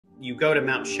you go to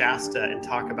Mount Shasta and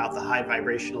talk about the high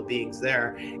vibrational beings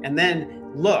there, and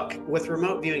then look, with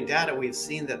remote viewing data, we've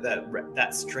seen that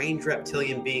strange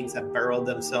reptilian beings have burrowed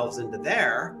themselves into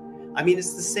there. I mean,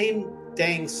 it's the same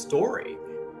dang story.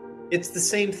 It's the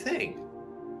same thing.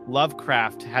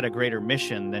 Lovecraft had a greater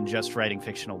mission than just writing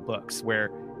fictional books,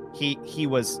 where he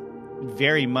was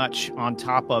very much on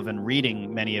top of and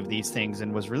reading many of these things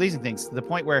and was releasing things to the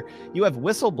point where you have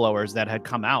whistleblowers that had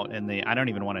come out, and I don't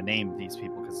even want to name these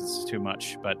people because it's too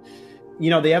much, but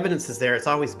the evidence is there. It's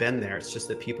always been there. It's just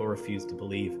that people refuse to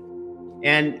believe.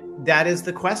 And that is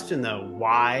the question, though.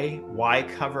 Why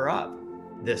cover up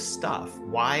this stuff?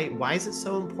 Why is it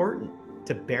so important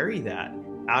to bury that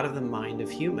out of the mind of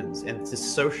humans and to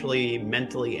socially,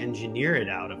 mentally engineer it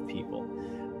out of people?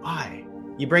 Why?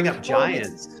 You bring up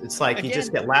giants, it's like again, you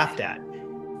just get laughed at.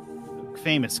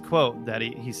 Famous quote that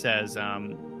he says,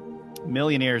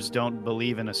 millionaires don't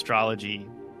believe in astrology,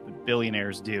 but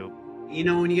billionaires do.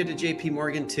 When you get to JP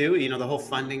Morgan too, the whole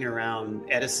funding around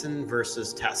Edison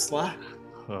versus Tesla.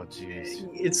 Oh, geez.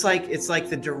 It's like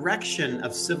the direction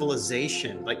of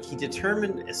civilization. Like, he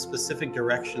determined a specific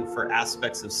direction for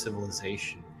aspects of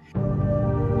civilization.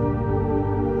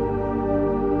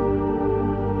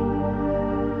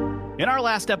 In our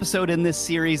last episode in this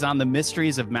series on the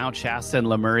mysteries of Mount Shasta and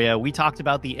Lemuria, we talked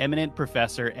about the eminent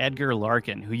professor Edgar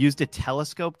Larkin, who used a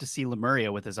telescope to see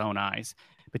Lemuria with his own eyes.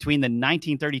 Between the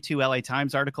 1932 LA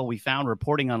Times article we found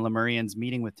reporting on Lemurians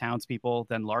meeting with townspeople,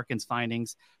 then Larkin's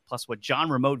findings, plus what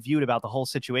John Remote viewed about the whole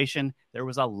situation, there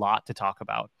was a lot to talk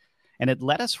about. And it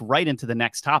led us right into the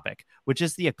next topic, which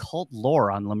is the occult lore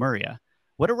on Lemuria.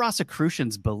 What do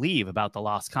Rosicrucians believe about the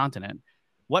lost continent?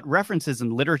 What references in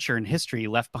literature and history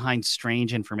left behind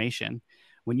strange information?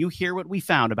 When you hear what we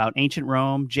found about ancient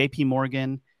Rome, J.P.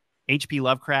 Morgan, H.P.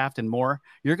 Lovecraft, and more,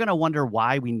 you're going to wonder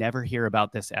why we never hear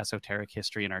about this esoteric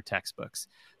history in our textbooks.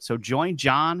 So join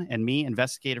John and me,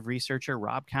 investigative researcher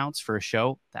Rob Counts, for a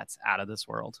show that's out of this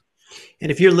world. And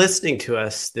if you're listening to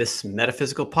us, this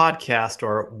metaphysical podcast,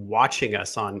 or watching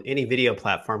us on any video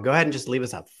platform, go ahead and just leave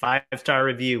us a 5-star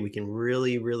review. We can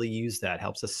really, really use that.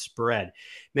 Helps us spread.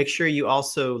 Make sure you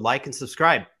also like and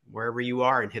subscribe wherever you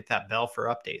are and hit that bell for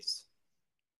updates.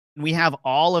 We have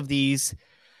all of these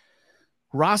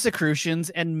Rosicrucians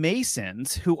and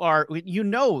Masons who are,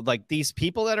 like these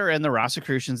people that are in the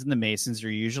Rosicrucians and the Masons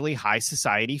are usually high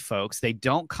society folks. They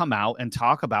don't come out and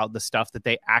talk about the stuff that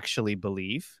they actually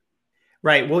believe.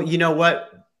 Right. Well, you know what?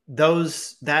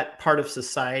 That part of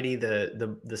society,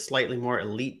 the slightly more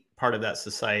elite part of that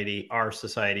society, our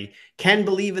society, can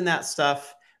believe in that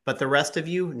stuff, but the rest of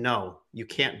you, no, you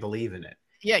can't believe in it.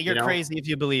 Yeah, you're crazy if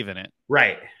you believe in it.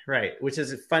 Right. Which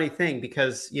is a funny thing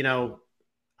because,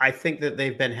 I think that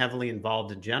they've been heavily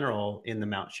involved in general in the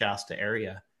Mount Shasta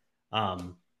area.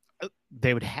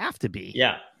 They would have to be.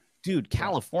 Yeah. Dude,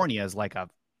 California is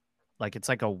it's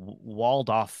like a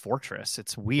walled off fortress.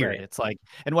 It's weird. Right. It's like,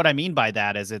 and what I mean by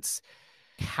that is it's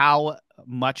how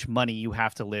much money you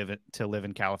have to live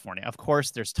in California. Of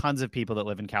course, there's tons of people that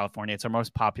live in California. It's our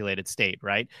most populated state,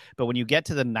 right? But when you get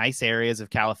to the nice areas of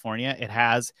California, it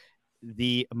has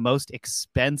the most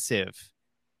expensive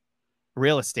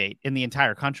real estate in the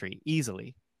entire country,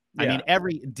 easily. Yeah. I mean,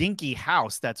 every dinky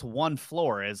house that's one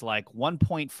floor is like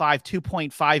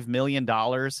 $2.5 million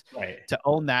to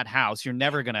own that house. You're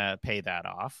never going to pay that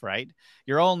off, right?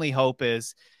 Your only hope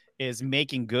is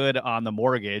making good on the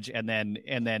mortgage and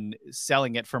then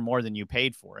selling it for more than you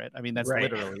paid for it. I mean, that's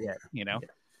literally it, Yeah.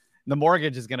 The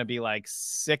mortgage is going to be like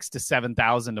 $6,000 to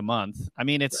 $7,000 a month. I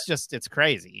mean, it's it's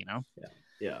crazy,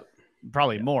 Yeah.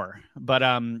 Probably more, but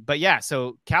yeah,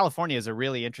 so California is a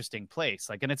really interesting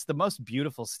place, and it's the most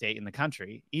beautiful state in the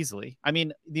country, easily. I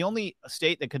mean, the only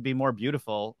state that could be more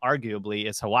beautiful, arguably,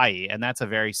 is Hawaii, and that's a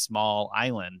very small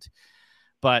island,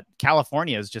 but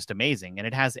California is just amazing, and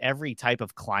it has every type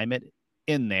of climate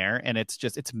in there, and it's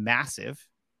massive,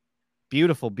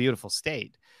 beautiful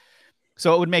state.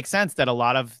 So it would make sense that a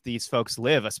lot of these folks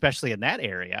live, especially in that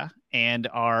area, and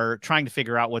are trying to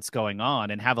figure out what's going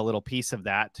on and have a little piece of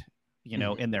that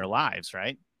in their lives,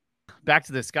 right? Back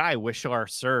to this guy, Wishar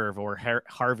Serve, or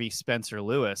Harvey Spencer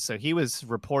Lewis. So he was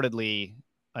reportedly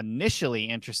initially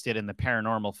interested in the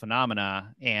paranormal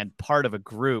phenomena and part of a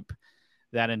group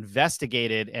that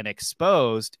investigated and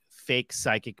exposed fake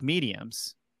psychic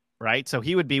mediums, right? So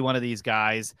he would be one of these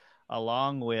guys,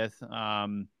 along with,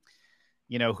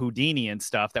 Houdini and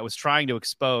stuff, that was trying to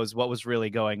expose what was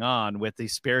really going on with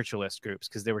these spiritualist groups,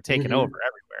 because they were taking over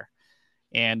everywhere.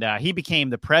 And he became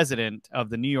the president of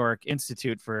the New York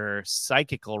Institute for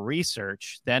Psychical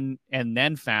Research, then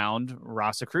found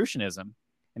Rosicrucianism.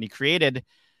 And he created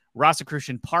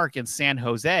Rosicrucian Park in San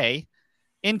Jose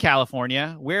in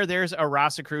California, where there's a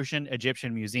Rosicrucian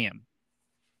Egyptian museum.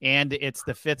 And it's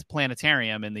the 5th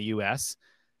planetarium in the US.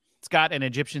 It's got an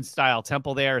Egyptian style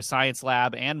temple there, a science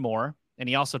lab, and more. And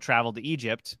he also traveled to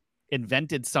Egypt,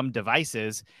 invented some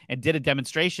devices, and did a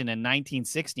demonstration in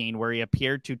 1916 where he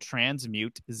appeared to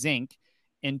transmute zinc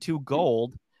into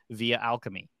gold via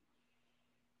alchemy.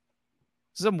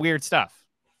 Some weird stuff.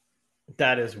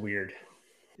 That is weird.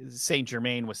 Saint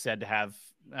Germain was said to have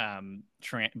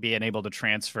being able to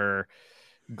transfer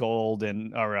gold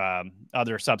and or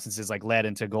other substances like lead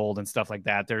into gold and stuff like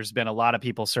that. There's been a lot of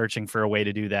people searching for a way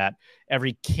to do that.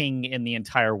 Every king in the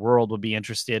entire world would be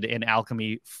interested in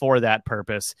alchemy for that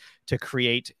purpose, to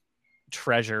create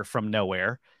treasure from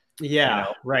nowhere. Yeah,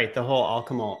 right. The whole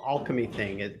alchemy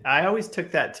thing. I always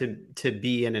took that to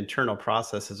be an internal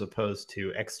process as opposed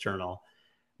to external,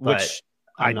 which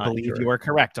I believe you are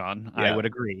correct on. Yeah. I would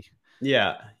agree.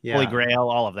 Yeah. Holy Grail,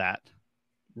 all of that.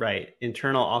 Right.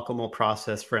 Internal alchemical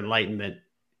process for enlightenment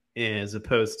as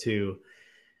opposed to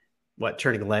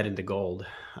turning lead into gold.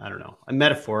 I don't know. A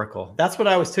metaphorical. That's what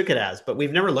I always took it as, but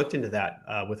we've never looked into that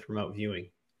with remote viewing.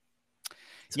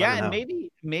 So yeah, and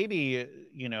maybe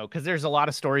because there's a lot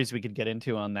of stories we could get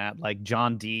into on that, like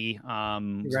John Dee.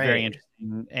 Was very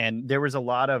interesting, and there was a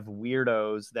lot of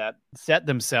weirdos that set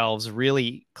themselves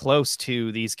really close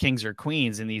to these kings or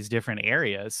queens in these different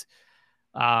areas.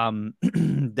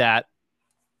 That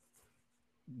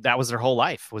was their whole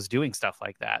life, was doing stuff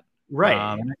like that,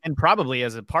 right? And probably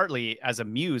partly as a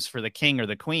muse for the king or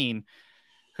the queen,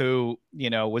 who,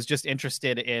 was just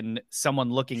interested in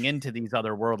someone looking into these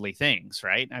otherworldly things,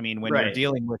 right? I mean, when you're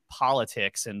dealing with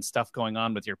politics and stuff going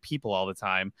on with your people all the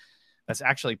time, that's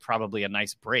actually probably a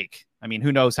nice break. I mean,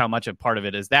 who knows how much a part of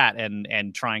it is that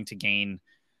and trying to gain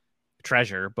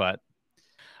treasure. But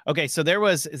okay, so there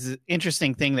was this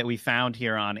interesting thing that we found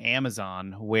here on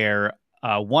Amazon where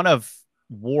one of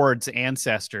Ward's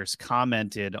ancestors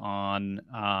commented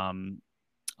on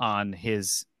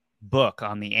his book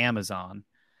on the Amazon.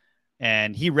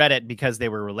 And he read it because they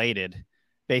were related,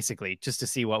 basically, just to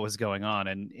see what was going on.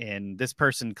 And this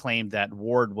person claimed that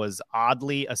Ward was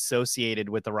oddly associated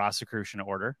with the Rosicrucian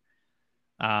Order,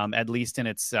 at least in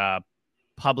its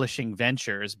publishing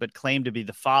ventures, but claimed to be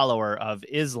the follower of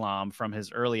Islam from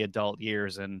his early adult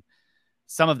years. And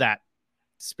some of that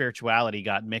spirituality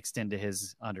got mixed into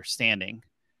his understanding.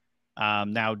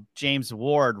 Now, James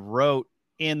Ward wrote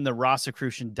in the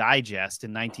Rosicrucian Digest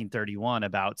in 1931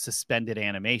 about suspended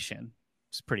animation.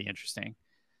 It's pretty interesting.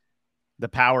 The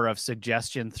power of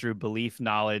suggestion through belief,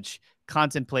 knowledge,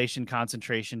 contemplation,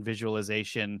 concentration,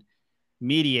 visualization,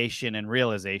 mediation, and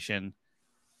realization.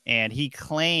 And he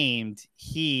claimed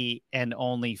he and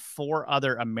only 4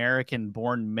 other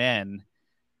American-born men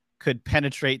could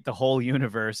penetrate the whole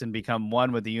universe and become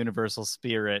one with the universal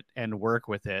spirit and work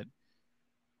with it.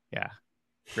 Yeah,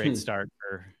 great start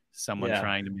for someone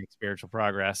trying to make spiritual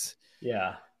progress.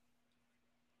 Yeah.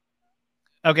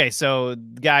 Okay, so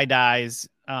the guy dies.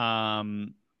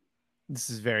 This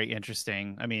is very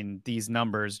interesting. I mean, these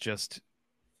numbers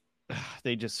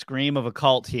they just scream of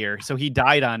occult here. So he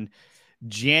died on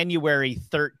January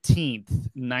 13th,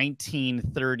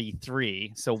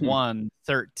 1933. So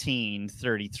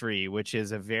 1/13/33, which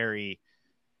is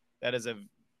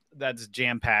that's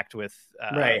jam-packed with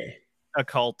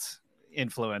occult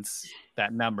influence,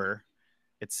 that number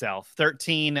itself.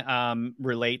 13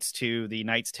 relates to the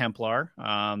Knights Templar.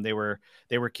 They were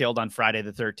killed on Friday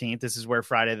the 13th. This is where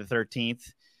Friday the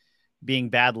 13th being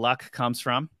bad luck comes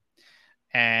from.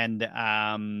 And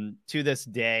to this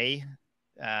day,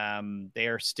 they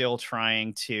are still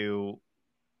trying to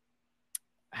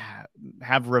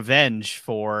have revenge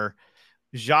for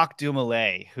Jacques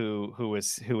Dumoulin, who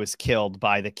was killed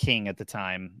by the king at the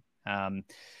time.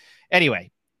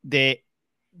 Anyway, they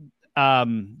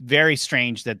very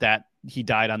strange that he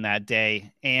died on that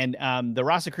day. And the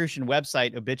Rosicrucian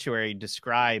website obituary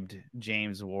described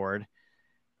James Ward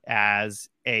as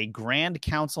a Grand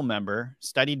Council member,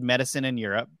 studied medicine in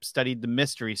Europe, studied the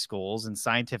mystery schools and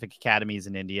scientific academies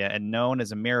in India, and known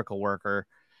as a miracle worker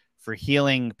for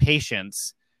healing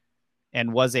patients,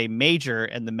 and was a major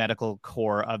in the medical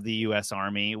corps of the U.S.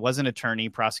 Army, was an attorney,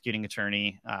 prosecuting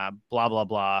attorney, blah, blah,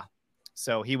 blah.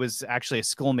 So he was actually a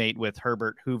schoolmate with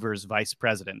Herbert Hoover's vice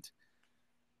president.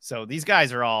 So these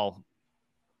guys are all,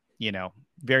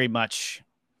 very much,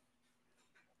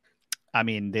 I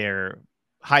mean, they're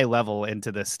high level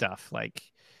into this stuff, like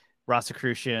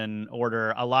Rosicrucian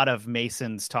Order, a lot of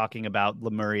Masons talking about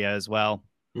Lemuria as well.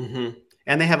 Mm-hmm.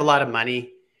 And they have a lot of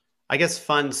money. I guess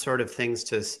fun sort of things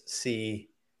to see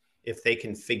if they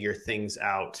can figure things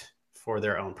out for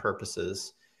their own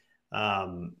purposes,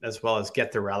 as well as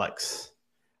get the relics.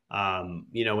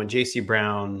 When J.C.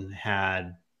 Brown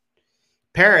had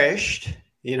perished,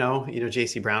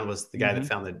 J.C. Brown was the guy that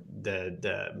found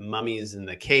the mummies in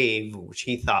the cave, which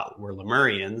he thought were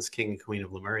Lemurians, king and queen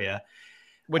of Lemuria.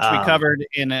 Which we covered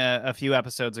in a few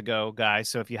episodes ago, guys.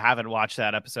 So if you haven't watched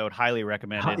that episode, highly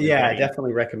recommended. Yeah,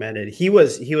 definitely recommended. He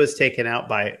was taken out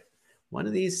by one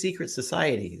of these secret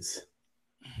societies.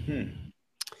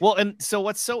 Well, and so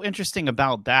what's so interesting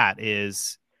about that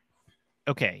is,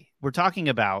 okay, we're talking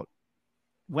about,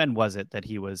 when was it that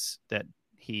he was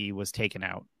taken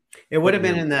out? It would have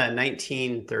been in the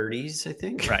 1930s, I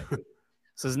think. Right.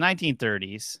 So it's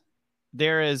 1930s.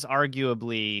 There's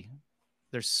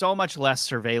so much less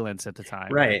surveillance at the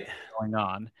time, right, going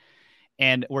on.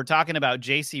 And we're talking about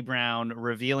J.C. Brown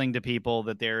revealing to people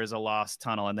that there is a lost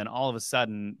tunnel. And then all of a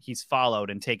sudden he's followed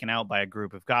and taken out by a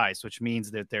group of guys, which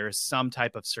means that there is some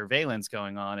type of surveillance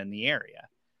going on in the area.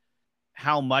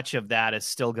 How much of that is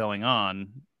still going on?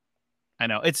 I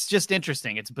know, it's just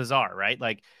interesting. It's bizarre, right?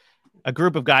 Like, a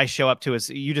group of guys show up to us.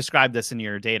 You described this in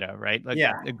your data, right? Like,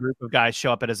 yeah. A group of guys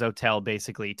show up at his hotel,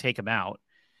 basically take him out,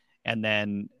 and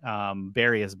then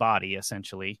bury his body,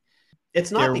 essentially.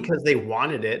 It's not because they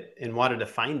wanted it and wanted to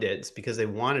find it. It's because they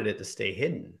wanted it to stay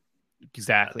hidden.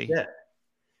 Exactly.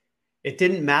 It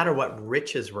didn't matter what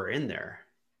riches were in there.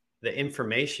 The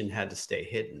information had to stay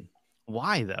hidden.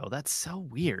 Why, though? That's so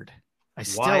weird. Why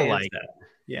is that?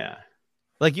 Yeah.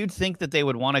 Like, you'd think that they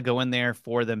would want to go in there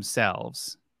for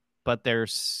themselves, but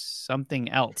there's something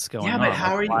else going on.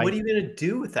 Yeah, but what are you going to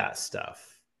do with that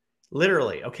stuff?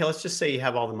 Literally. Okay, let's just say you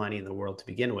have all the money in the world to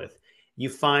begin with. You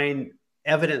find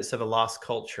evidence of a lost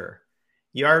culture.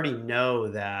 You already know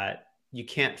that you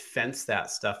can't fence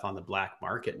that stuff on the black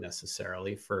market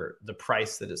necessarily for the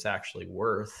price that it's actually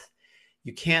worth.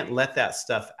 You can't let that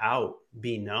stuff out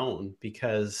be known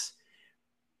because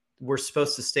we're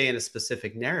supposed to stay in a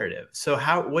specific narrative. So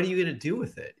what are you going to do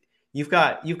with it? You've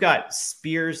got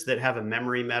spears that have a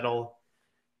memory metal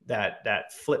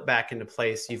that flip back into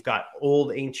place. You've got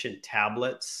old ancient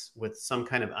tablets with some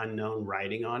kind of unknown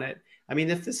writing on it. I mean,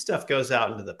 if this stuff goes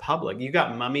out into the public, you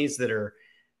got mummies that are,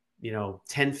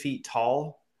 10 feet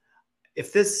tall.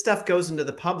 If this stuff goes into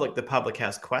the public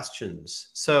has questions.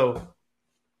 So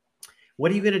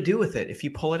what are you going to do with it if you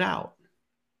pull it out?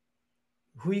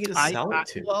 Who are you going to sell it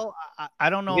to? Well, I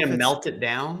don't know. You're going to melt it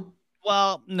down?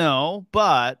 Well, no,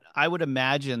 but I would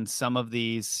imagine some of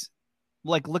these,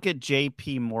 like, look at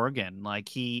J.P. Morgan. Like,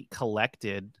 he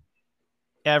collected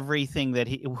everything that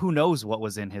who knows what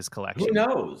was in his collection. Who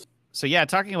knows? So, yeah,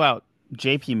 talking about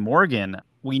J.P. Morgan,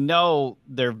 we know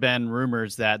there have been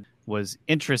rumors that was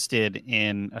interested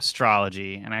in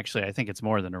astrology. And actually, I think it's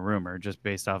more than a rumor, just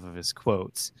based off of his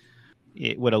quotes.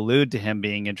 It would allude to him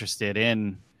being interested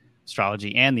in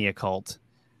astrology and the occult.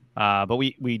 But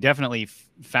we definitely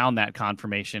found that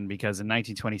confirmation because in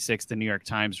 1926, the New York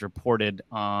Times reported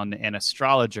on an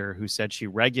astrologer who said she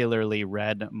regularly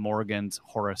read Morgan's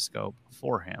horoscope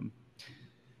for him,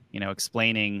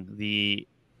 explaining the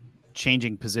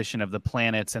changing position of the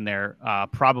planets and their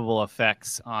probable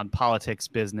effects on politics,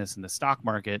 business, and the stock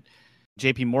market.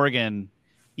 J.P. Morgan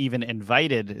even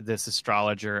invited this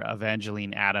astrologer,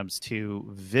 Evangeline Adams, to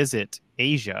visit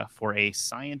Asia for a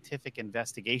scientific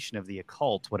investigation of the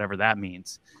occult, whatever that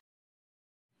means.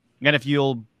 And if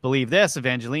you'll believe this,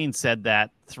 Evangeline said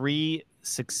that 3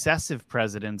 successive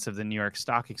presidents of the New York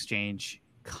Stock Exchange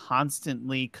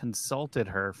constantly consulted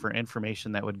her for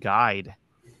information that would guide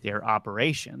their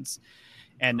operations.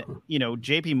 And,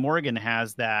 J.P. Morgan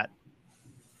has that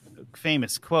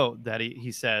famous quote that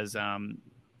he says,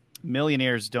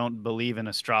 millionaires don't believe in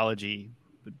astrology,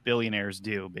 but billionaires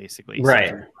do, basically.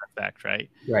 Right. Effect, right.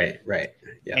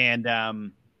 Yeah.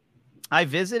 And I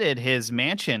visited his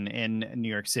mansion in New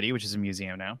York City, which is a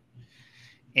museum now,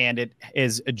 and it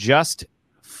is just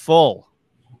full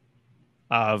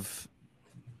of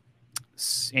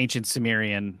ancient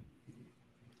Sumerian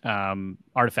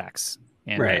artifacts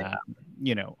and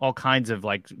all kinds of,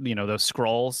 like, those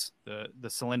scrolls, the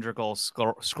cylindrical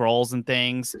scrolls and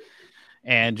things.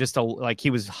 And just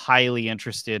he was highly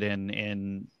interested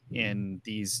in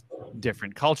these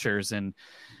different cultures. And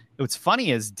what's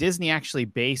funny is Disney actually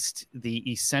based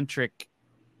the eccentric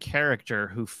character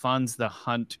who funds the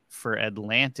hunt for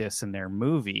Atlantis in their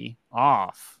movie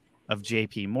off of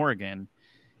J.P. Morgan.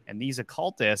 And these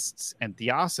occultists and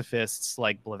theosophists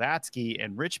like Blavatsky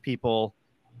and rich people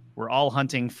were all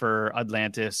hunting for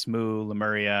Atlantis, Mu,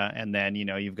 Lemuria, and then,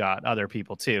 you've got other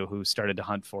people too who started to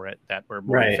hunt for it that were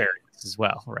more nefarious as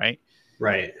well, right?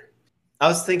 Right. I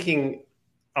was thinking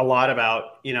a lot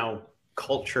about,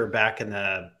 culture back in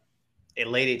the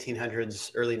late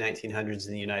 1800s, early 1900s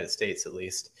in the United States, at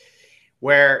least,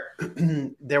 where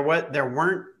there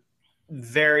weren't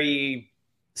very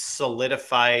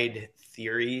solidified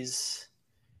theories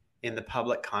in the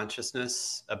public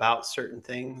consciousness about certain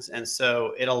things, and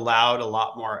so it allowed a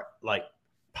lot more like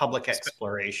public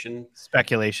exploration,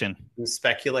 speculation, and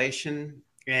speculation,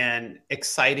 and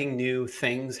exciting new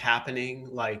things happening.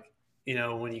 Like,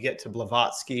 when you get to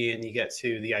Blavatsky and you get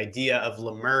to the idea of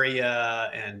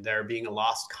Lemuria and there being a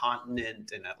lost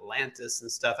continent and Atlantis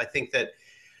and stuff, I think that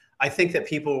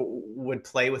people would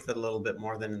play with it a little bit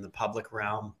more than in the public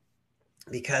realm,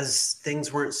 because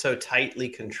things weren't so tightly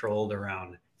controlled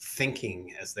around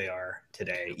thinking as they are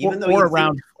today. Even though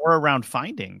around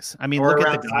findings. I mean, look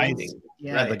at the guys. Finding.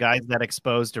 Yeah, right. The guys that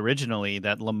exposed originally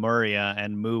that Lemuria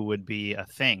and Mu would be a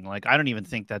thing. Like, I don't even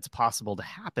think that's possible to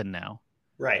happen now.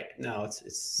 Right. No,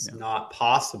 it's not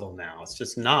possible now. It's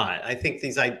just not. I think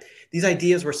these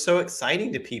ideas were so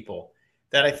exciting to people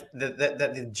that that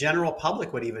the general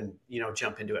public would even,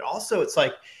 jump into it. Also, it's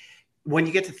like when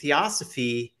you get to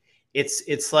theosophy,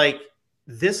 it's like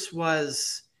this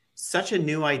was such a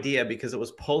new idea because it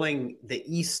was pulling the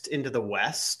East into the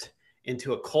West,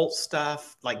 into occult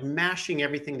stuff, like mashing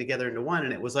everything together into one.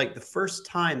 And it was like the first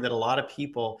time that a lot of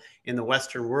people in the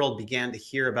Western world began to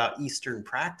hear about Eastern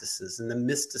practices and the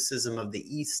mysticism of the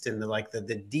East and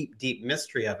the deep, deep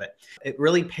mystery of it. It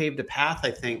really paved a path,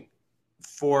 I think,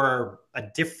 for a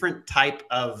different type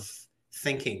of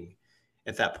thinking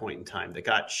at that point in time that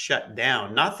got shut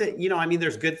down. Not that,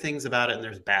 there's good things about it and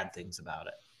there's bad things about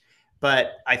it.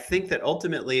 But I think that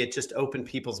ultimately it just opened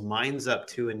people's minds up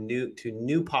to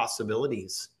new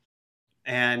possibilities.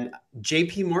 And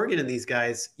JP Morgan and these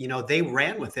guys, they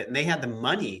ran with it and they had the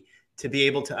money to be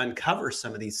able to uncover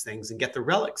some of these things and get the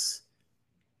relics,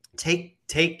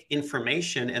 take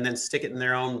information and then stick it in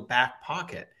their own back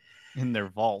pocket. In their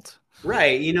vault.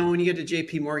 Right. When you get to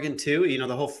JP Morgan too,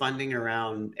 the whole funding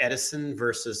around Edison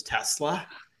versus Tesla.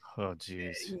 Oh,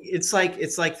 geez. It's like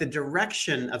the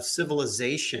direction of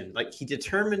civilization. Like, he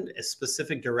determined a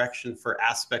specific direction for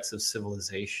aspects of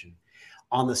civilization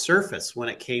on the surface when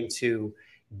it came to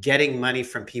getting money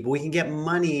from people. We can get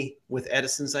money with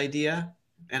Edison's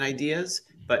ideas,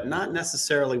 but not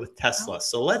necessarily with Tesla.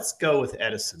 So let's go with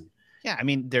Edison. Yeah. I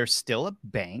mean, there's still a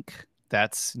bank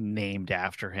that's named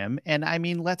after him. And I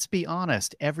mean, let's be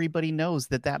honest. Everybody knows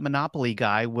that monopoly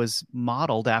guy was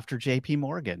modeled after JP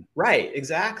Morgan. Right,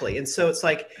 exactly. And so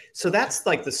that's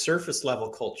like the surface level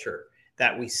culture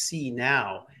that we see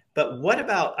now. But what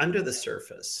about under the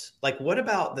surface? Like, what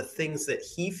about the things that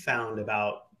he found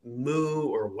about Mu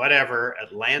or whatever,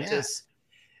 Atlantis,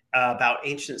 about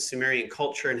ancient Sumerian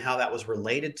culture and how that was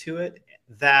related to it,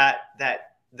 that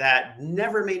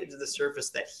never made it to the surface,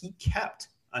 that he kept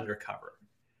undercover?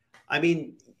 I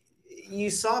mean, you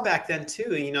saw back then too,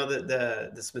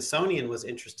 that the Smithsonian was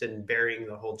interested in burying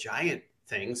the whole giant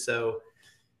thing. So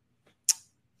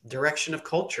direction of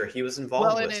culture he was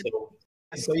involved with.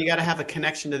 So you got to have a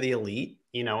connection to the elite,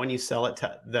 and you sell it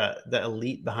to the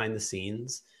elite behind the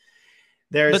scenes.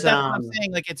 But that's what I'm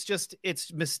saying. Like,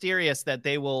 it's mysterious that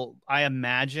I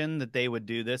imagine that they would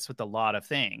do this with a lot of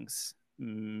things,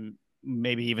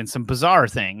 maybe even some bizarre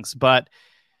things, but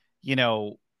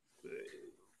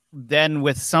then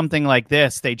with something like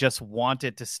this, they just want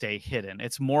it to stay hidden.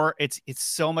 It's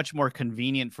so much more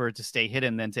convenient for it to stay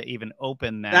hidden than to even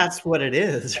open that. That's what it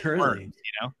is, really.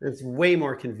 It's way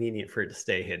more convenient for it to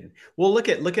stay hidden. Well, look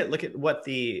at what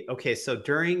so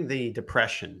during the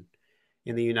Depression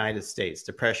in the United States,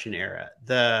 Depression era,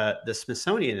 the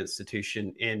Smithsonian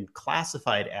Institution, in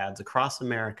classified ads across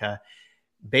America,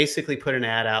 basically put an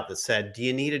ad out that said, "Do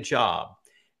you need a job?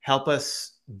 Help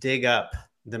us dig up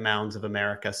the mounds of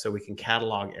America so we can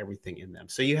catalog everything in them."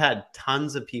 So you had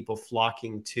tons of people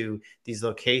flocking to these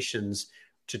locations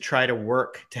to try to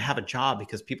work, to have a job,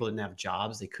 because people didn't have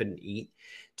jobs. They couldn't eat,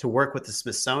 to work with the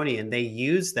Smithsonian. They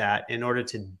used that in order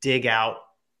to dig out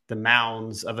the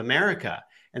mounds of America.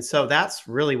 And so that's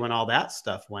really when all that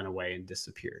stuff went away and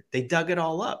disappeared. They dug it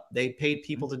all up. They paid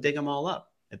people to dig them all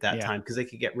up at that time because they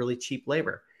could get really cheap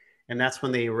labor. And that's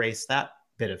when they erased that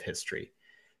bit of history.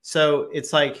 So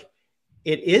it's like,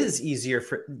 it is easier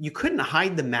you couldn't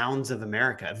hide the mounds of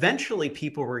America. Eventually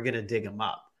people were going to dig them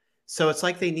up. So it's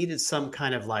like they needed some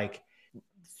kind of like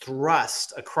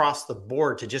thrust across the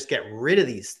board to just get rid of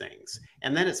these things.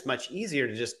 And then it's much easier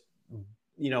to just,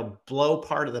 blow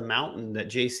part of the mountain that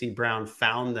J.C. Brown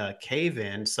found the cave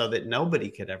in so that nobody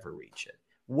could ever reach it.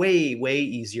 Way, way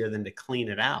easier than to clean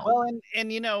it out. Well,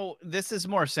 and this is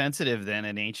more sensitive than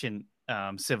an ancient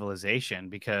civilization,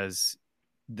 because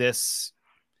this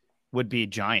would be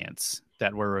giants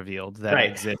that were revealed that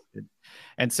existed.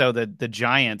 And so the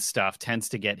giant stuff tends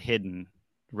to get hidden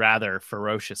rather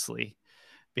ferociously.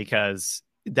 because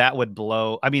that would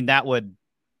blow. I mean, that would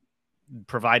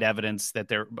provide evidence that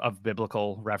there of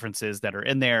biblical references that are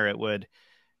in there. It would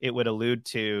allude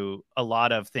to a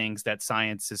lot of things that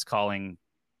science is calling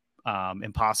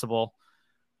impossible.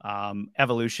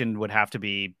 Evolution would have to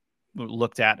be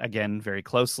looked at again very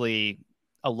closely.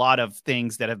 A lot of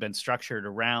things that have been structured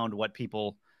around what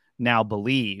people now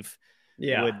believe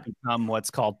would become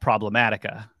what's called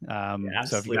problematica.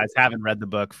 So if you guys haven't read the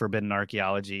book Forbidden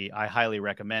Archaeology, I highly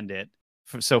recommend it.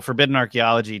 So Forbidden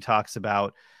Archaeology talks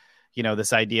about,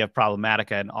 this idea of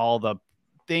problematica and all the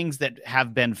things that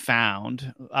have been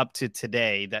found up to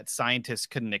today that scientists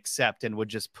couldn't accept and would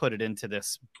just put it into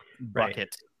this bucket.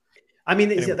 Right. I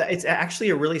mean, it's actually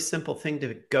a really simple thing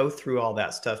to go through all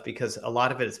that stuff, because a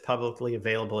lot of it is publicly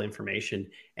available information,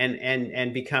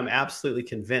 and become absolutely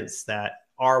convinced that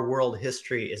our world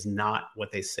history is not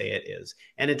what they say it is.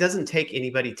 And it doesn't take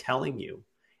anybody telling you.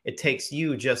 It takes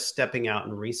you just stepping out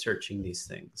and researching these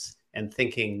things and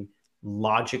thinking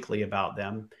logically about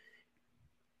them.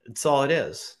 It's all it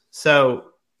is.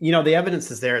 So, the evidence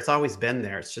is there. It's always been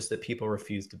there. It's just that people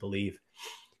refuse to believe.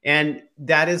 And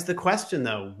that is the question,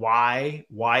 though. Why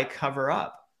cover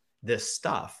up this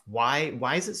stuff? Why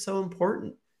is it so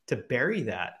important to bury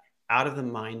that out of the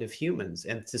mind of humans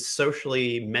and to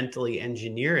socially, mentally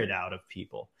engineer it out of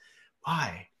people?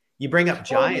 Why? You bring up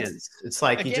giants. It's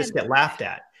like, again, you just get laughed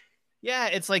at. Yeah,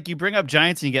 it's like you bring up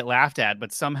giants and you get laughed at,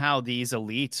 but somehow these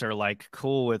elites are like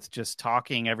cool with just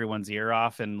talking everyone's ear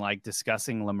off and like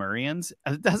discussing Lemurians.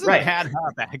 It doesn't add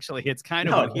up, actually. It's kind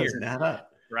of weird. It doesn't add up.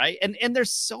 Right. And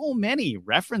there's so many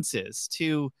references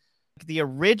to the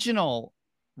original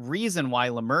reason why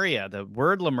Lemuria, the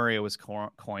word Lemuria was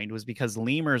coined, was because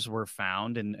lemurs were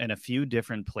found in a few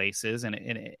different places.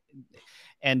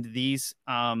 And these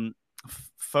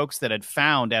folks that had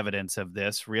found evidence of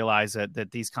this realized that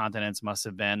these continents must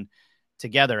have been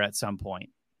together at some point.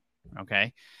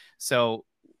 Okay. So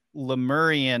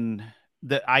Lemurian,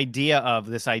 this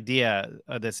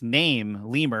name,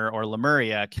 lemur or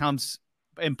Lemuria, comes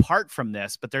in part from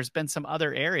this, but there's been some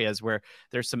other areas where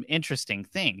there's some interesting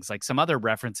things, like some other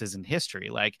references in history,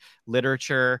 like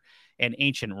literature and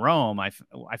ancient Rome. I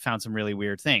found some really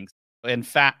weird things. In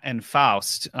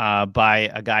Faust,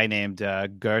 by a guy named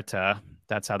Goethe.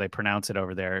 That's how they pronounce it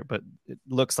over there, but it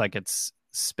looks like it's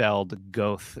spelled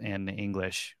Goth in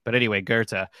English. But anyway,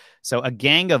 Goethe. So a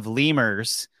gang of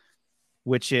lemurs,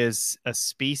 which is a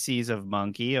species of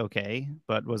monkey, okay,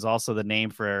 but was also the name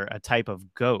for a type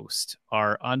of ghost,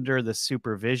 are under the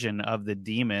supervision of the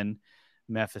demon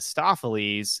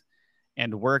Mephistopheles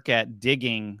and work at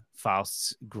digging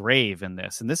Faust's grave in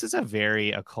this. And this is a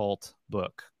very occult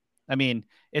book. I mean,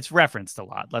 it's referenced a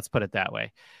lot, let's put it that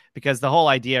way, because the whole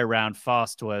idea around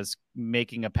Faust was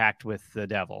making a pact with the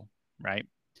devil, right?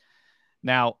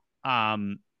 Now,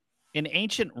 in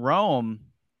ancient Rome,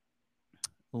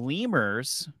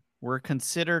 lemurs were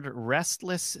considered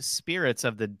restless spirits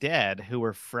of the dead who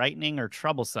were frightening or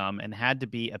troublesome and had to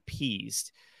be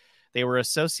appeased. They were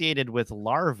associated with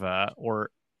larvae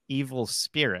or evil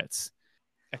spirits.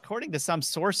 According to some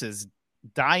sources,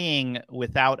 dying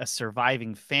without a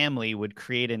surviving family would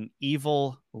create an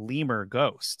evil lemur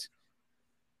ghost.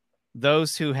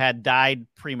 Those who had died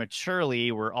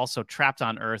prematurely were also trapped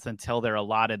on Earth until their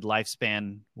allotted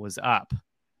lifespan was up,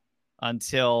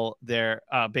 until they're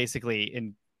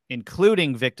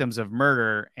including victims of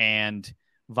murder and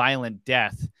violent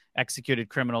death, executed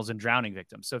criminals, and drowning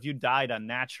victims. So if you died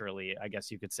unnaturally, I guess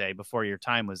you could say, before your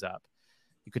time was up,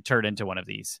 you could turn into one of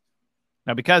these.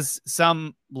 Now, because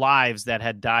some lives that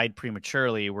had died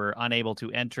prematurely were unable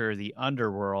to enter the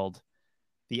underworld,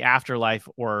 the afterlife,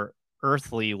 or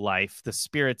earthly life, the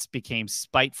spirits became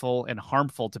spiteful and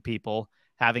harmful to people,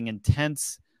 having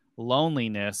intense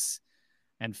loneliness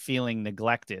and feeling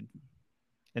neglected.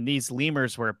 And these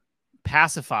lemurs were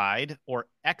pacified or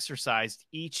exorcised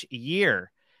each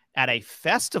year at a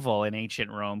festival in ancient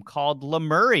Rome called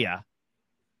Lemuria.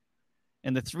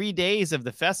 And the 3 days of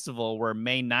the festival were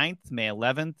May 9th, May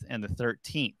 11th, and the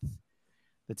 13th.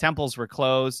 The temples were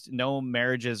closed, no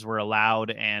marriages were allowed,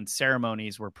 and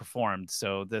ceremonies were performed.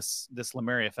 So this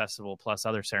Lemuria festival, plus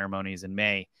other ceremonies in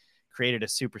May, created a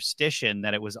superstition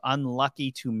that it was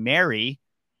unlucky to marry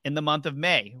in the month of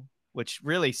May, which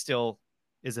really still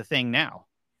is a thing now.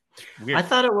 Weird. I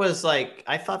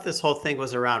thought this whole thing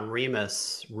was around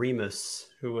Remus,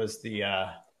 who was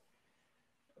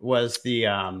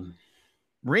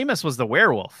Remus was the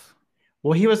werewolf.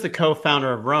 Well, he was the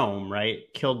co-founder of Rome, right?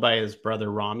 Killed by his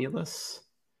brother Romulus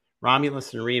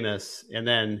and Remus. And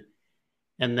then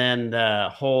the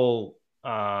whole,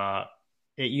 it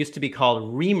used to be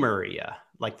called Remuria,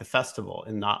 like the festival,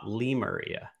 and not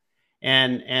Lemuria.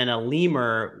 and a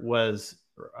lemur was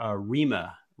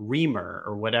Remer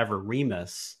or whatever,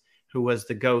 Remus, who was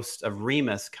the ghost of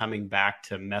Remus coming back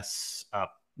to mess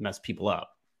people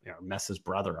up, mess his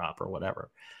brother up or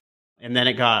whatever. And then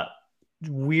it got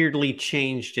weirdly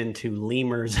changed into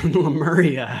lemurs and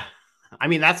Lemuria. I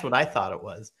mean, that's what I thought it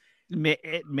was.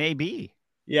 It may be.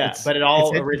 Yeah, but it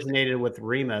all originated with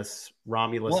Remus,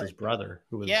 Romulus's brother,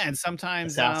 who was and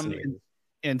sometimes assassinated.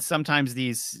 And sometimes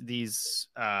these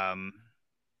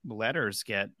letters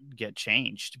get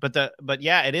changed. But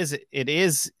yeah, it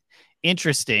is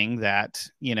interesting that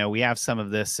we have some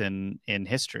of this in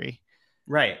history.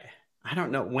 Right. I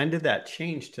don't know, when did that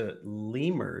change to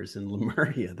lemurs and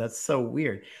Lemuria? That's so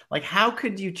weird. Like, how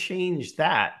could you change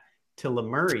that to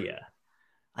Lemuria?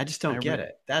 I just don't get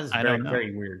it. That is very,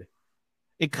 very weird.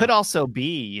 It could also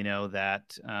be,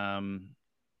 that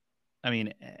I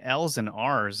mean, L's and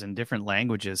R's in different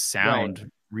languages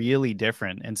sound really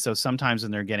different. And so sometimes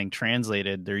when they're getting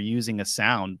translated, they're using a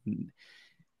sound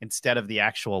instead of the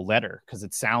actual letter because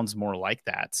it sounds more like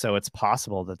that. So it's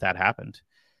possible that happened.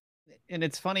 And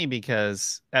it's funny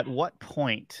because at what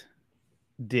point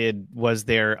was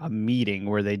there a meeting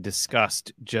where they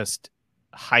discussed just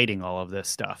hiding all of this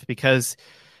stuff? Because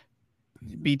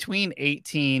between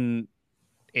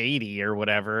 1880 or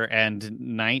whatever and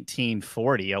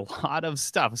 1940, a lot of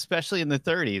stuff, especially in the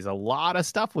 30s, a lot of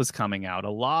stuff was coming out.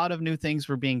 A lot of new things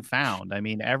were being found. I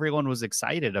mean, everyone was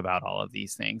excited about all of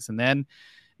these things. And then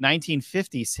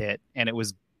 1950s hit and it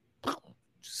was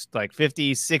just like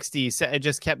 50s, 60s. It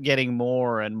just kept getting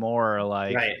more and more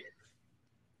like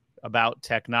about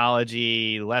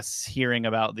technology, less hearing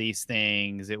about these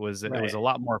things. It was a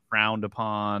lot more frowned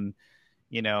upon.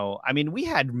 I mean, we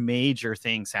had major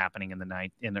things happening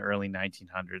in the early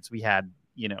 1900s. We had,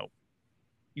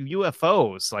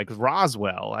 UFOs like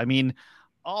Roswell. I mean,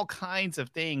 all kinds of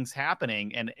things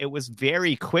happening. And it was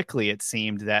very quickly, it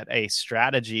seemed, that a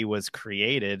strategy was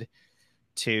created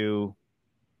to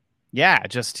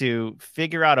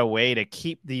figure out a way to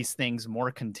keep these things more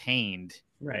contained.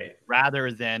 Right.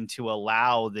 Rather than to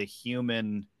allow the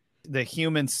human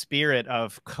spirit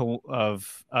of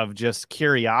just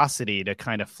curiosity to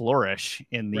kind of flourish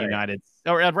in the United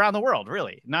or around the world,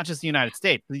 really, not just the United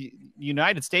States. The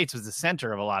United States was the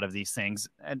center of a lot of these things,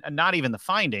 and not even the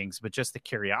findings, but just the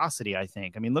curiosity, I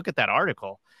think. I mean, look at that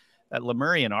article, that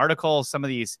Lemurian article. Some of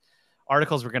these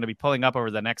articles we're going to be pulling up over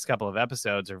the next couple of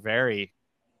episodes are very,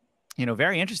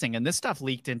 very interesting. And this stuff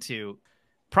leaked into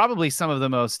probably some of the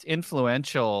most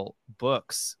influential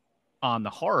books on the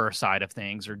horror side of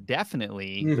things, are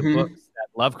definitely the books that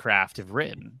Lovecraft have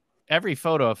written. Every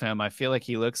photo of him, I feel like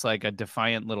he looks like a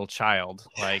defiant little child.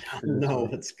 Like, I don't know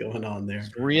what's going on there.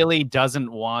 Really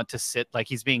doesn't want to sit, like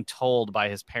he's being told by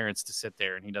his parents to sit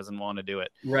there and he doesn't want to do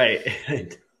it.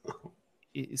 Right.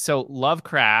 So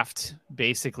Lovecraft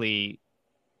basically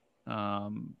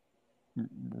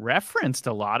referenced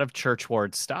a lot of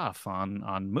churchward stuff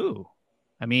on Mu.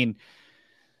 I mean,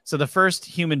 so the first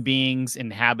human beings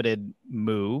inhabited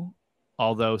Mu,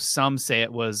 although some say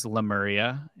it was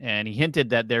Lemuria, and he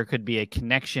hinted that there could be a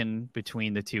connection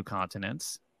between the two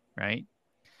continents, right?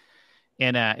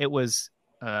 And it was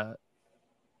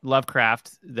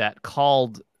Lovecraft that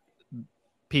called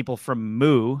people from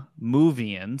Mu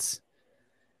Movians,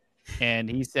 and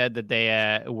he said that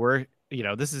they were,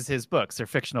 this is his books, they're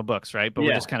fictional books, right? But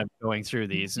we're just kind of going through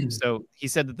these. So he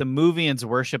said that the Movians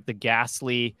worship the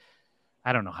ghastly,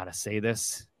 I don't know how to say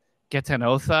this,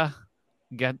 Getanotha,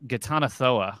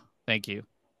 thank you,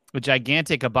 a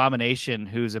gigantic abomination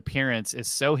whose appearance is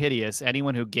so hideous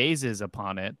anyone who gazes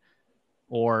upon it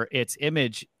or its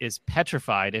image is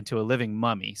petrified into a living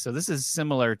mummy. So this is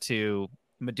similar to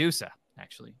Medusa,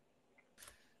 actually.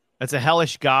 It's a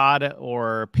hellish god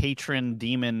or patron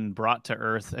demon brought to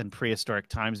Earth in prehistoric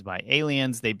times by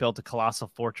aliens. They built a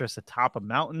colossal fortress atop a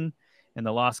mountain in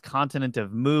the lost continent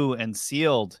of Mu and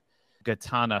sealed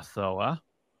Gatanathoa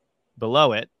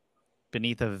below it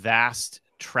beneath a vast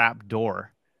trap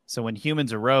door. So when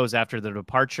humans arose after the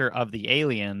departure of the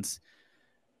aliens,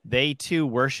 they too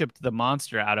worshipped the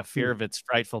monster out of fear of its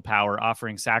frightful power,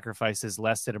 offering sacrifices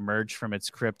lest it emerge from its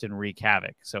crypt and wreak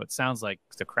havoc. So it sounds like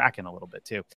the Kraken a little bit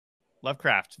too.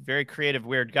 Lovecraft, very creative,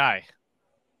 weird guy.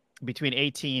 Between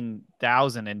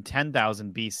 18,000 and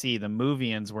 10,000 BC, the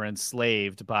Movians were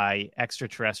enslaved by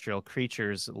extraterrestrial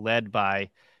creatures led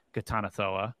by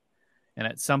Gatanathoa. And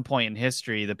at some point in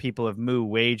history, the people of Mu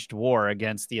waged war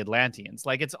against the Atlanteans.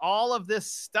 Like, it's all of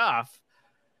this stuff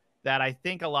that I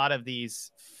think a lot of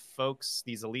these folks,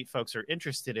 these elite folks, are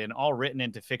interested in, all written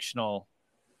into fictional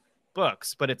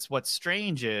books. But it's what's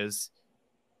strange is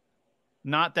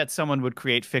not that someone would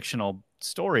create fictional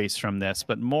stories from this,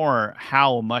 but more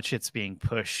how much it's being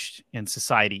pushed in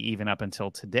society even up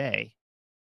until today.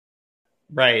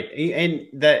 Right. And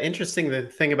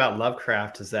the thing about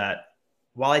Lovecraft is that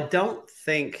while I don't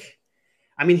think,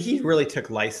 I mean, he really took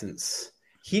license.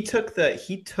 He took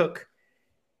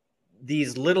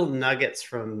these little nuggets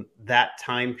from that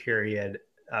time period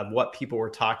of what people were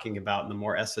talking about in the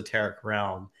more esoteric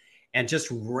realm and just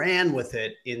ran with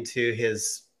it into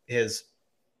his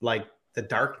like the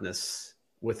darkness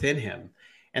within him.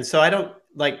 And so I don't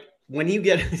like when you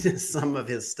get into some of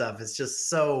his stuff, it's just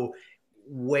so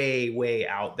way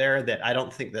out there that I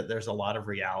don't think that there's a lot of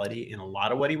reality in a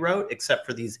lot of what he wrote, except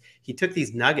for these. He took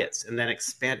these nuggets and then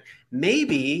expand.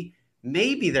 Maybe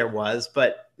there was,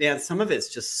 but yeah, some of it's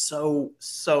just so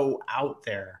out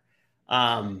there.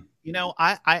 You know,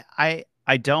 I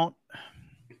don't.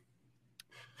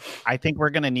 I think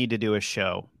we're going to need to do a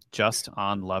show just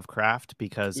on Lovecraft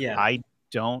because Yeah. I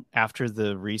don't, after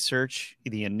the research,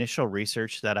 the initial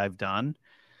research that I've done,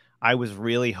 I was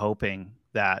really hoping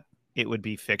that it would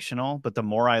be fictional. But the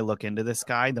more I look into this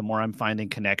guy, the more I'm finding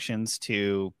connections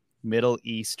to Middle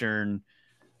Eastern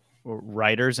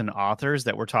writers and authors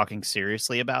that were talking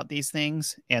seriously about these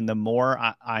things. And the more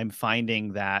I'm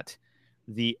finding that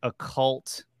the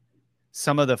occult,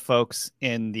 some of the folks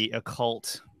in the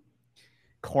occult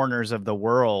corners of the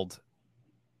world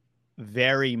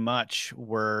very much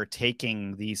were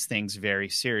taking these things very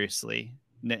seriously,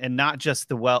 and not just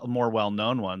the more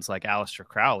well-known ones like Aleister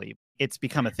Crowley. It's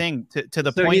become a thing to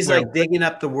the So point he's where like digging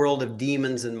up the world of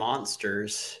demons and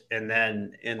monsters, and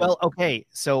then well, okay,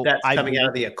 so that's I coming out believe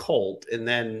of the occult, and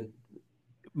then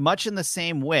much in the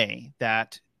same way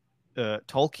that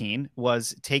Tolkien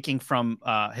was taking from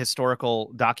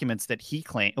historical documents that he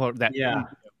claimed, or yeah,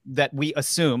 that we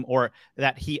assume, or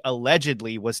that he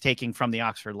allegedly was taking from the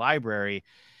Oxford Library.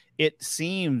 It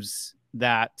seems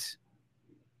that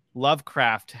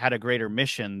Lovecraft had a greater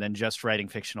mission than just writing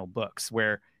fictional books,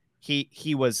 where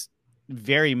he was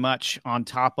very much on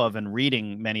top of and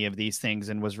reading many of these things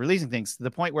and was releasing things to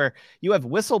the point where you have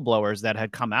whistleblowers that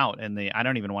had come out in the, I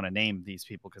don't even want to name these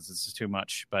people because it's just too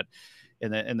much, but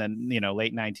in the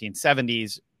late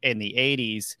 1970s, in the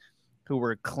 80s, who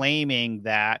were claiming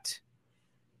that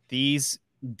these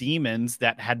demons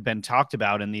that had been talked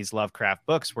about in these Lovecraft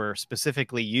books were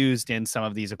specifically used in some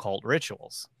of these occult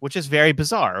rituals, which is very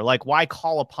bizarre. Like, why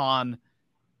call upon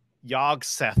Yog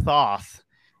Sothoth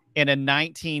in a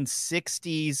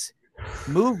 1960s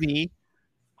movie?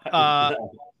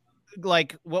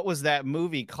 Like, what was that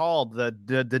movie called?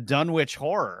 The Dunwich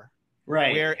Horror,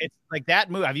 right, where it's like that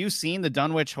movie. Have you seen the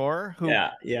Dunwich Horror?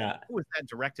 yeah. Who was that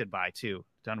directed by too?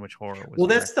 Dunwich Horror was. Well,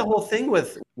 that's the whole thing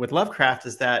with Lovecraft,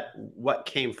 is that what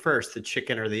came first, the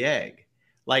chicken or the egg?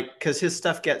 Like, because his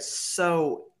stuff gets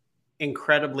so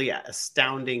incredibly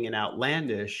astounding and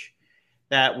outlandish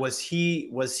that was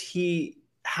he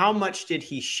how much did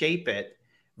he shape it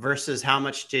versus how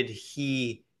much did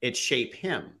it shape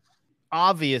him?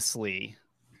 Obviously,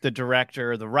 the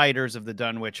director, the writers of the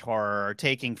Dunwich Horror are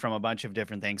taking from a bunch of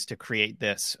different things to create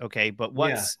this. Okay, but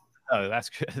what's oh,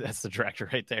 that's the director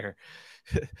right there.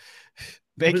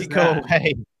 Make it go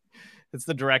away. It's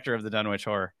the director of the Dunwich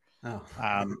Horror. Oh.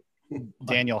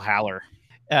 Daniel Haller.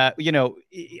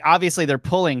 Obviously they're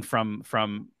pulling from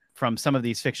some of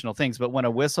these fictional things, but when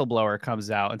a whistleblower comes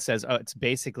out and says, oh, it's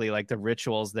basically like the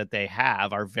rituals that they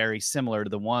have are very similar to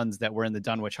the ones that were in the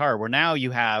Dunwich Horror, where now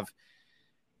you have,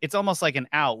 it's almost like an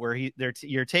out where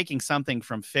you're taking something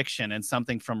from fiction and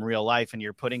something from real life and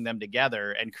you're putting them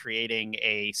together and creating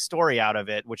a story out of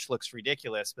it, which looks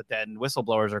ridiculous. But then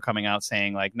whistleblowers are coming out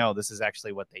saying like, no, this is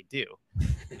actually what they do.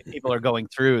 People are going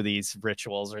through these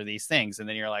rituals or these things. And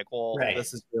then you're like, well, right,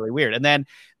 this is really weird. And then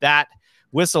that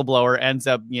whistleblower ends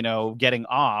up, getting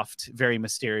offed very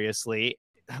mysteriously.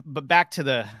 But back to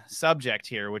the subject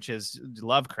here, which is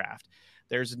Lovecraft.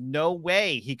 There's no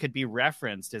way he could be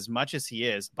referenced as much as he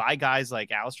is by guys like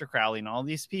Aleister Crowley and all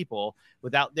these people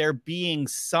without there being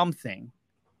something,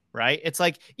 right? It's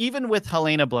like, even with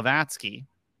Helena Blavatsky,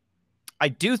 I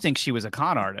do think she was a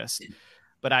con artist,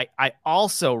 but I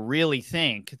also really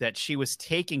think that she was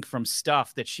taking from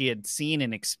stuff that she had seen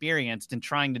and experienced and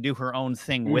trying to do her own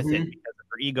thing with it because of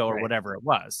her ego or whatever it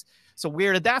was. So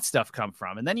where did that stuff come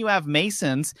from? And then you have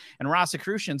Masons and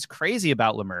Rosicrucians crazy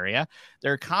about Lemuria.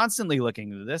 They're constantly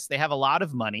looking into this. They have a lot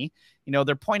of money.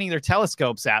 They're pointing their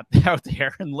telescopes out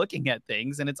there and looking at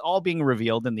things, and it's all being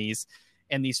revealed in these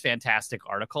fantastic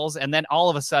articles. And then all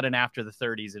of a sudden, after the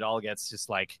 30s, it all gets just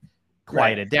like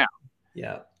quieted down.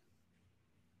 Yeah.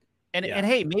 And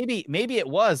hey, maybe it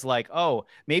was like, oh,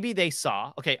 maybe they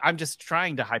saw, okay, I'm just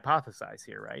trying to hypothesize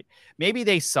here, right? Maybe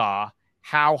they saw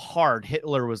how hard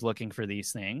Hitler was looking for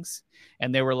these things.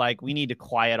 And they were like, we need to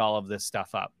quiet all of this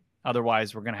stuff up.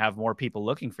 Otherwise, we're going to have more people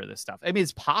looking for this stuff. I mean,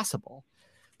 it's possible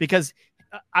because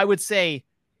I would say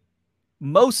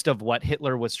most of what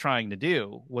Hitler was trying to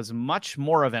do was much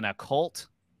more of an occult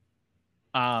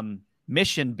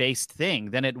mission-based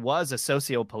thing than it was a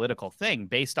socio-political thing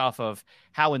based off of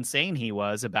how insane he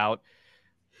was about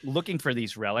looking for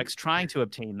these relics, trying to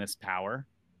obtain this power,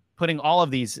 putting all of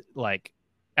these like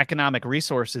economic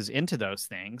resources into those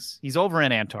things. He's over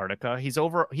in Antarctica. He's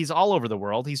all over the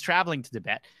world. He's traveling to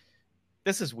Tibet.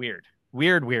 This is weird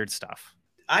stuff.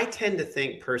 I tend to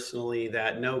think personally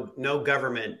that no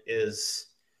government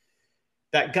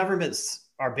that governments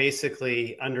are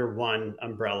basically under one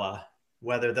umbrella,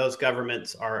 whether those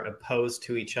governments are opposed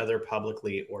to each other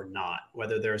publicly or not,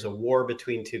 whether there's a war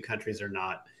between two countries or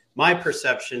not. My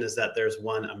perception is that there's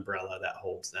one umbrella that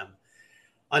holds them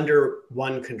under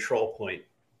one control point.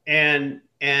 And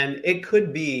it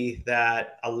could be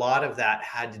that a lot of that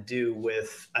had to do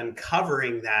with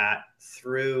uncovering that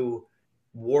through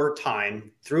a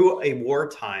wartime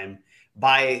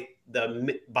by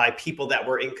people that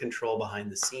were in control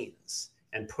behind the scenes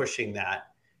and pushing that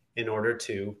in order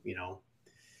to,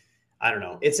 I don't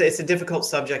know. It's a difficult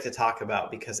subject to talk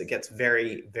about because it gets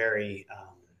very, very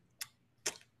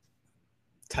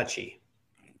touchy.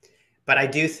 But I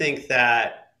do think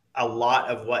that a lot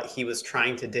of what he was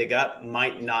trying to dig up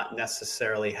might not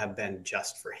necessarily have been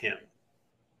just for him.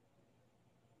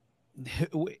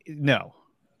 No,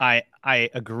 I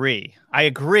agree.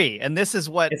 And this is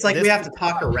what it's like we have to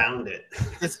talk around it.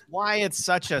 It's why it's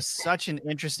such an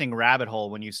interesting rabbit hole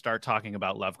when you start talking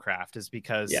about Lovecraft is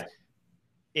because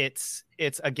it's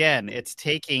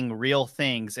taking real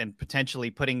things and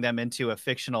potentially putting them into a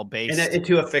fictional base.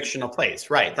 Into a fictional place.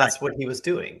 Right. That's what he was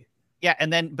doing. Yeah.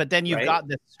 But then you've got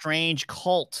this strange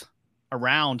cult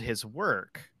around his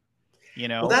work,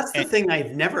 Well, that's the thing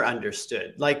I've never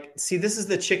understood. Like, see, this is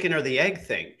the chicken or the egg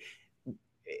thing.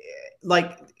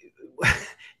 Like,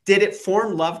 did it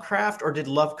form Lovecraft or did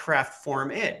Lovecraft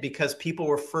form it? Because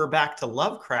people refer back to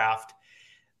Lovecraft,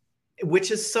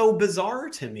 which is so bizarre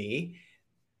to me.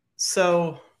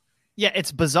 So yeah,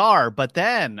 it's bizarre. But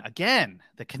then again,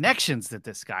 the connections that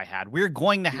this guy had, we're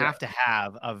going to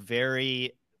have a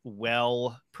very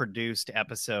well-produced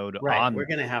episode on. We're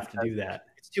going to have to do that.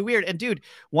 It's too weird. And dude,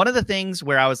 one of the things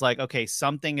where I was like, okay,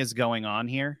 something is going on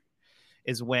here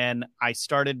is when I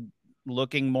started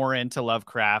looking more into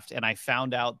Lovecraft and I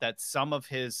found out that some of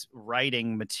his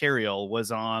writing material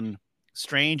was on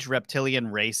strange reptilian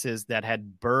races that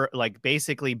had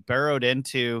basically burrowed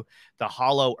into the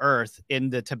hollow earth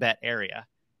in the Tibet area.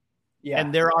 Yeah.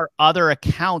 And there are other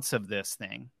accounts of this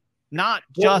thing. Not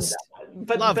just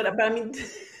but I mean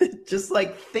just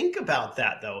like think about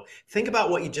that though. Think about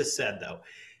what you just said though.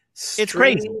 It's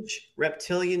crazy.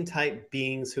 Reptilian type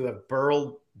beings who have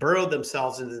burrowed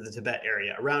themselves into the Tibet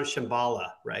area around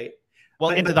Shambhala, right? Well,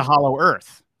 into the hollow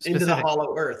earth. Into the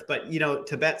hollow earth. But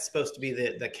Tibet's supposed to be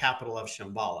the capital of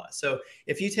Shambhala. So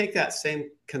if you take that same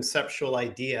conceptual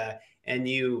idea and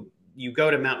you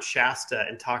go to Mount Shasta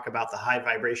and talk about the high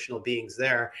vibrational beings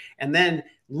there, and then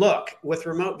look, with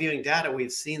remote viewing data,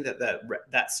 we've seen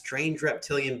that strange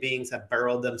reptilian beings have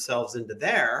burrowed themselves into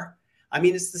there. I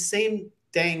mean, it's the same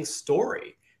dang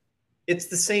story. It's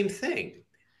the same thing.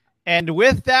 And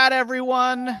with that,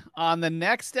 everyone, on the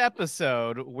next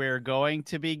episode, we're going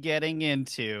to be getting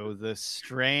into the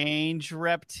strange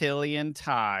reptilian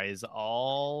ties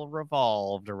all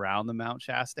revolved around the Mount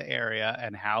Shasta area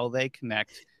and how they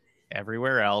connect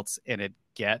everywhere else. And it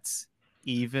gets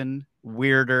even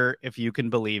weirder, if you can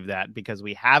believe that, because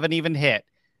we haven't even hit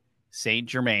Saint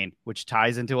Germain, which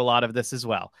ties into a lot of this as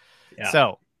well. Yeah.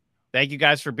 So thank you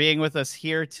guys for being with us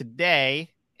here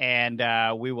today. And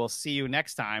we will see you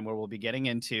next time where we'll be getting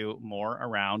into more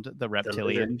around the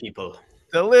reptilian people,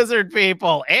 the lizard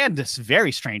people, and this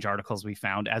very strange articles we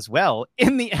found as well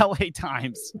in the LA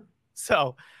Times.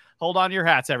 So hold on to your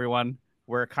hats, everyone.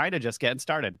 We're kind of just getting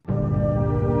started.